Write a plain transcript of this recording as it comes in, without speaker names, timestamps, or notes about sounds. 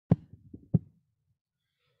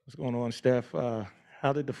What's going on, Steph?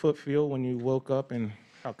 How did the foot feel when you woke up, and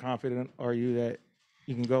how confident are you that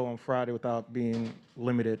you can go on Friday without being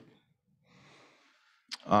limited?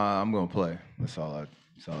 I'm gonna play. That's all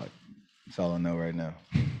I know right now.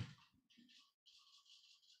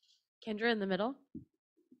 Kendra in the middle.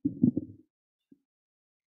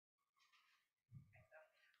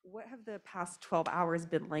 What have the past 12 hours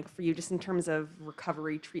been like for you, just in terms of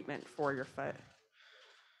recovery treatment for your foot?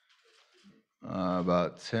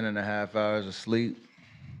 About 10 and a half hours of sleep,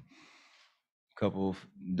 couple of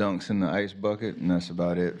dunks in the ice bucket, and that's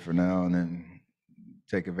about it for now. And then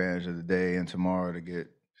take advantage of the day and tomorrow to get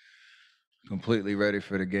completely ready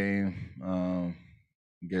for the game.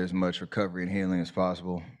 Get as much recovery and healing as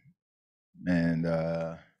possible, and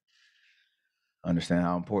understand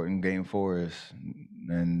how important Game 4 is.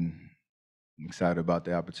 And I'm excited about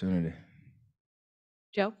the opportunity.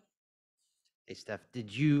 Joe. Hey, Steph,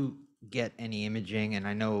 did you get any imaging? And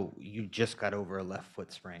I know you just got over a left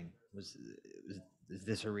foot sprain. Was is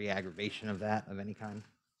this a re-aggravation of that of any kind?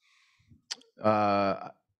 Uh,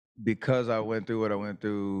 because I went through what I went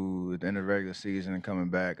through at the end of the regular season and coming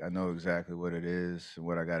back, I know exactly what it is and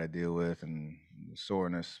what I got to deal with and the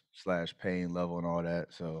soreness slash pain level and all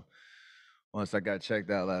that. So once I got checked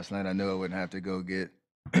out last night, I knew I wouldn't have to go get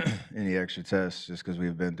any extra tests just because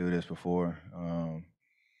we've been through this before.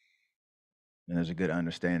 And there's a good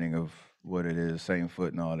understanding of what it is, same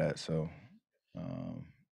foot and all that. So um,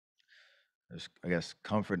 there's, I guess,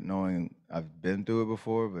 comfort knowing I've been through it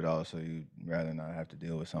before, but also you'd rather not have to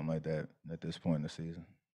deal with something like that at this point in the season.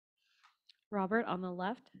 Robert on the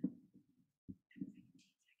left.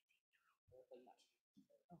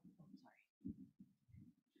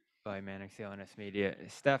 By Manic CLNS Media.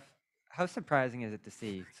 Steph, how surprising is it to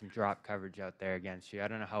see some drop coverage out there against you? I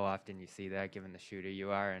don't know how often you see that given the shooter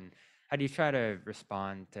you are, and how do you try to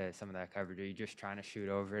respond to some of that coverage? Are you just trying to shoot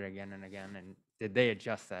over it again and again? And did they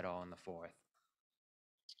adjust that all in the fourth?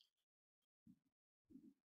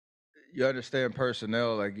 You understand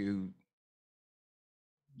personnel,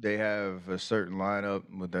 they have a certain lineup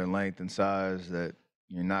with their length and size that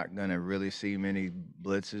you're not gonna really see many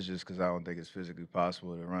blitzes just because I don't think it's physically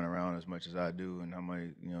possible to run around as much as I do and how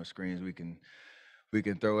many screens we can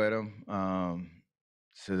throw at them.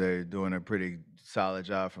 So they're doing a pretty solid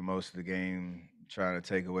job for most of the game, trying to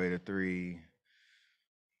take away the three,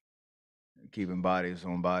 keeping bodies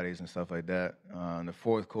on bodies and stuff like that. In the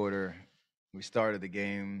fourth quarter, we started the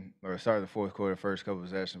game or started the fourth quarter, first couple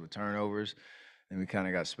possessions with turnovers, and we kind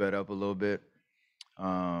of got sped up a little bit.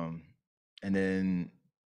 Um, and then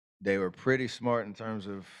they were pretty smart in terms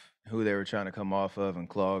of who they were trying to come off of and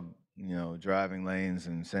clog, driving lanes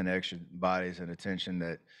and send extra bodies and attention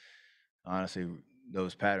that honestly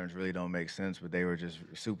those patterns really don't make sense, but they were just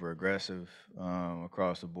super aggressive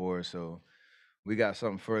across the board. So we got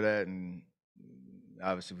something for that, and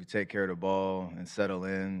obviously if we take care of the ball and settle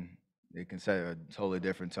in, it can set a totally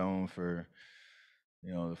different tone for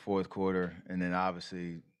the fourth quarter. And then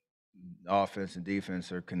obviously offense and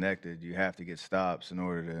defense are connected. You have to get stops in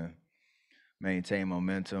order to maintain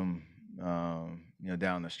momentum,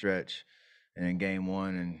 down the stretch. And in game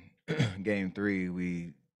one and game three,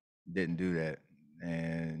 we didn't do that,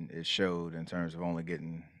 and it showed in terms of only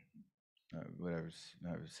getting whatever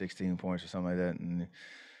 16 points or something like that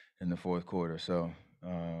in the fourth quarter. So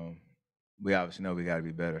we obviously know we got to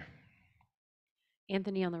be better.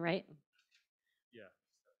 Anthony on the right. Yeah.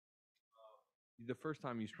 The first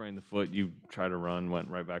time you sprained the foot, you tried to run, went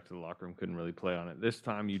right back to the locker room, couldn't really play on it. This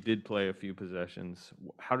time you did play a few possessions.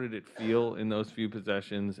 How did it feel in those few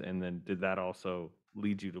possessions? And then did that also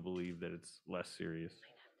lead you to believe that it's less serious?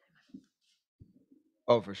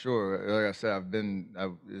 Oh, for sure. Like I said,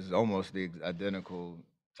 it's almost the identical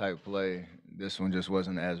type play. This one just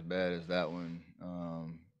wasn't as bad as that one.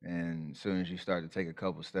 And as soon as you start to take a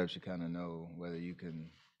couple steps, you kind of know whether you can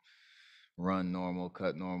run normal,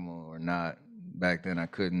 cut normal, or not. Back then I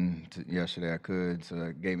couldn't. Yesterday I could, so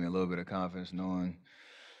that gave me a little bit of confidence knowing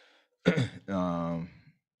um,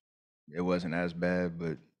 it wasn't as bad.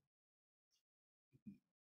 But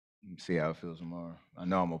see how it feels tomorrow. I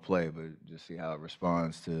know I'm gonna play, but just see how it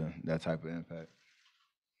responds to that type of impact.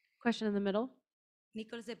 Question in the middle.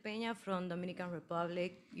 Nicholas de Peña from Dominican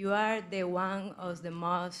Republic. You are the one of the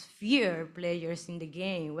most feared players in the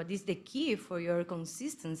game. What is the key for your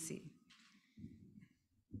consistency?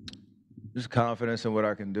 Just confidence in what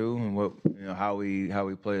I can do and what how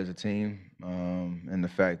we play as a team, and the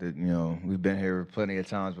fact that we've been here plenty of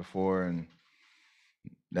times before, and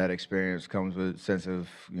that experience comes with a sense of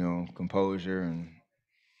composure and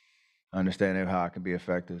understanding of how I can be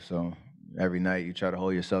effective. So every night you try to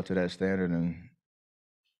hold yourself to that standard, and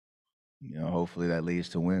hopefully that leads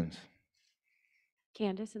to wins.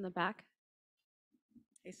 Candace in the back.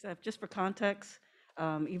 Hey, Steph, just for context,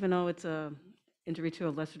 even though it's a injury to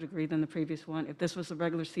a lesser degree than the previous one, if this was the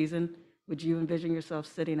regular season, would you envision yourself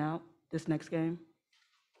sitting out this next game?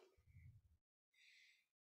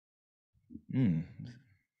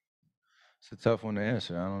 It's a tough one to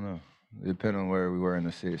answer. I don't know. Depending on where we were in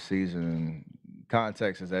the season, and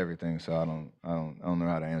context is everything. So I don't know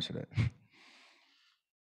how to answer that.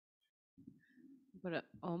 Put a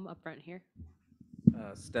up front here.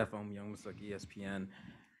 Steph Young was like ESPN.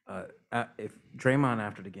 If Draymond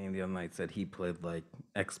after the game the other night said he played like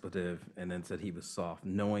expletive and then said he was soft,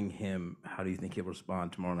 knowing him, how do you think he'll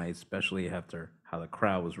respond tomorrow night, especially after how the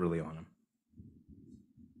crowd was really on him?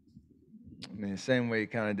 I mean, the same way he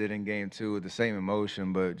kind of did in game 2 with the same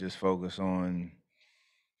emotion, but just focus on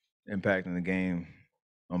impacting the game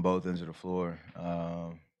on both ends of the floor.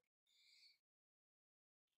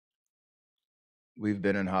 We've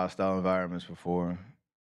been in hostile environments before.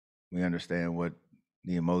 We understand what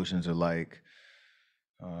the emotions are like.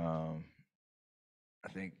 I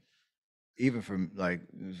think even for like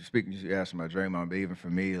speaking, you asked about Draymond, but even for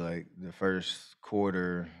me, like the first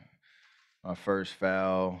quarter, my first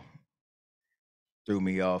foul threw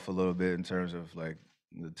me off a little bit in terms of like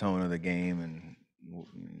the tone of the game,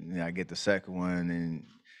 and I get the second one, and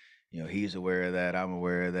he's aware of that, I'm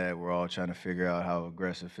aware of that. We're all trying to figure out how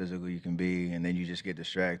aggressive, physical you can be, and then you just get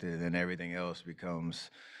distracted, and then everything else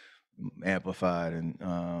becomes amplified. And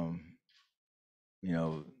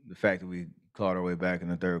the fact that we clawed our way back in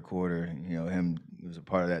the third quarter, him was a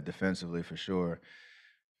part of that defensively for sure.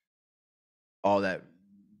 All that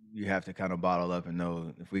you have to kind of bottle up and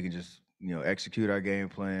know if we can just, execute our game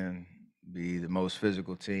plan, be the most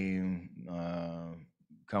physical team,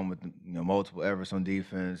 come with, multiple efforts on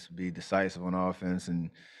defense, be decisive on offense,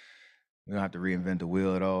 and we don't have to reinvent the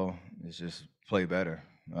wheel at all. It's just play better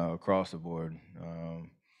across the board.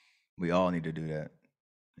 We all need to do that.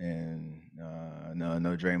 And I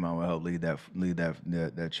know Draymond will help lead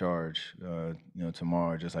that charge,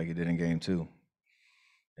 tomorrow, just like he did in game 2,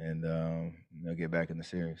 and get back in the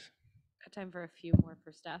series. Got time for a few more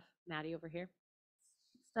for Steph. Maddie over here.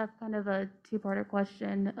 Steph, kind of a two-parter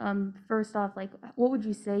question. First off, like, what would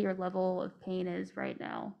you say your level of pain is right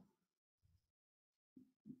now?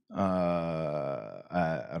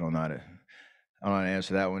 I don't know how to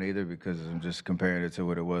answer that one either, because I'm just comparing it to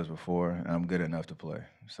what it was before, and I'm good enough to play.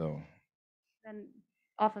 So Then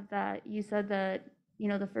off of that, you said that,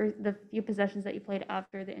 the few possessions that you played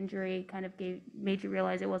after the injury kind of made you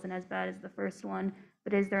realize it wasn't as bad as the first one.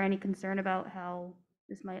 But is there any concern about how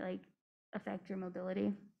this might like affect your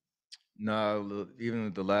mobility? no, even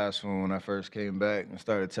with the last one, when I first came back and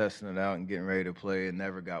started testing it out and getting ready to play, it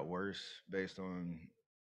never got worse based on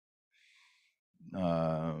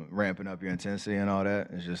ramping up your intensity and all that.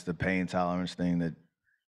 It's just the pain tolerance thing that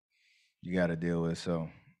you got to deal with. So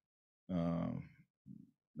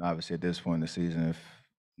obviously at this point in the season, if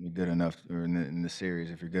you're good enough, or in the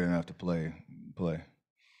series, if you're good enough to play.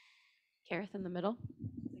 Kareth in the middle.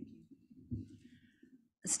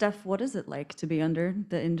 Steph, what is it like to be under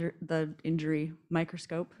the injury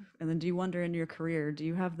microscope? And then do you wonder in your career, do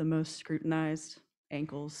you have the most scrutinized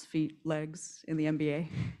ankles, feet, legs in the NBA?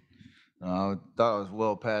 I thought I was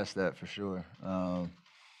well past that for sure.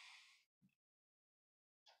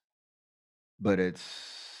 But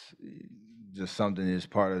it's just something that's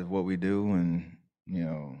part of what we do, and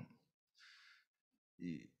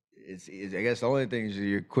it's I guess the only thing is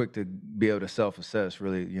you're quick to be able to self-assess,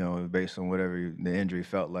 really, based on whatever the injury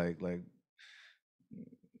felt like. Like, I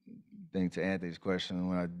think to Anthony's question,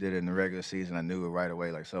 when I did it in the regular season, I knew it right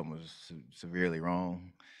away, like something was severely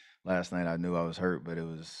wrong. Last night I knew I was hurt, but it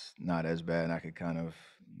was not as bad, and I could kind of,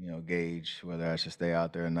 gauge whether I should stay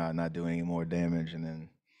out there or not do any more damage. And then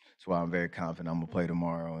that's why I'm very confident I'm gonna play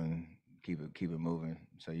tomorrow and keep it moving.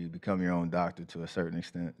 So you become your own doctor to a certain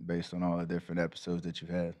extent based on all the different episodes that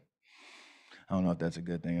you've had. I don't know if that's a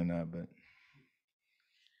good thing or not, but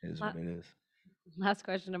it is what it is. Last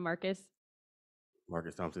question to Marcus.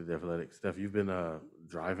 Marcus Thompson, The Athletic. Steph, you've been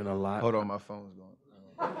driving a lot. Hold on, my phone's going.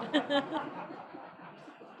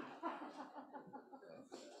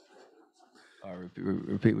 All right,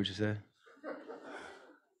 repeat what you said.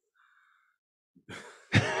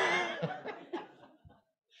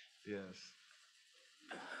 Yes.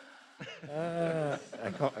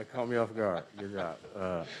 It caught me off guard. Good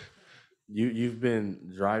job. You've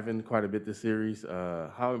been driving quite a bit this series.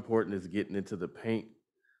 How important is getting into the paint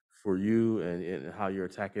for you, and how you're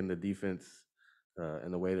attacking the defense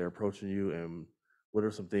and the way they're approaching you, and what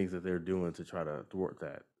are some things that they're doing to try to thwart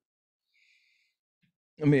that?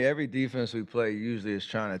 I mean, every defense we play usually is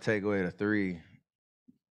trying to take away the three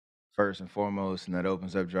first and foremost, and that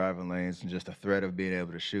opens up driving lanes. And just the threat of being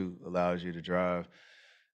able to shoot allows you to drive.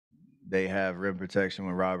 They have rim protection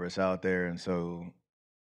when Robert's out there, and so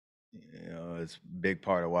it's a big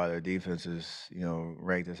part of why their defense is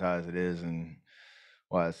ranked as high as it is, and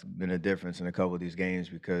why it's been a difference in a couple of these games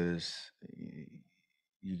because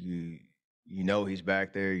you he's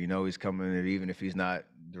back there, he's coming, and even if he's not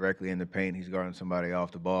directly in the paint, he's guarding somebody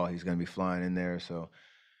off the ball. He's going to be flying in there, so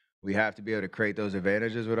we have to be able to create those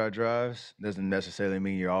advantages with our drives. Doesn't necessarily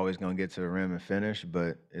mean you're always going to get to the rim and finish,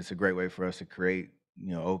 but it's a great way for us to create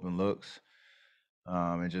open looks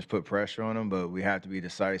and just put pressure on them. But we have to be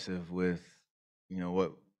decisive with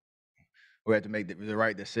what we have to make the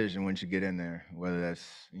right decision once you get in there, whether that's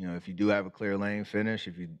if you do have a clear lane, finish.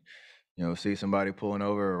 If you see somebody pulling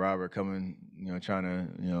over or Robert coming, trying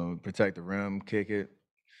to protect the rim, kick it,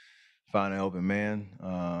 find an open man.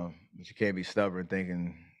 But you can't be stubborn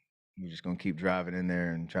thinking you're just going to keep driving in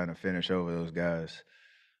there and trying to finish over those guys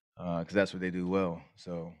because that's what they do well.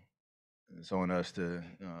 So it's on us to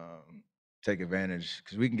take advantage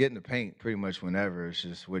because we can get in the paint pretty much whenever. It's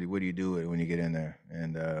just what do you do with it when you get in there?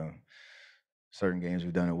 And certain games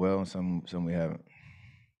we've done it well, and some we haven't.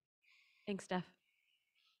 Thanks, Steph.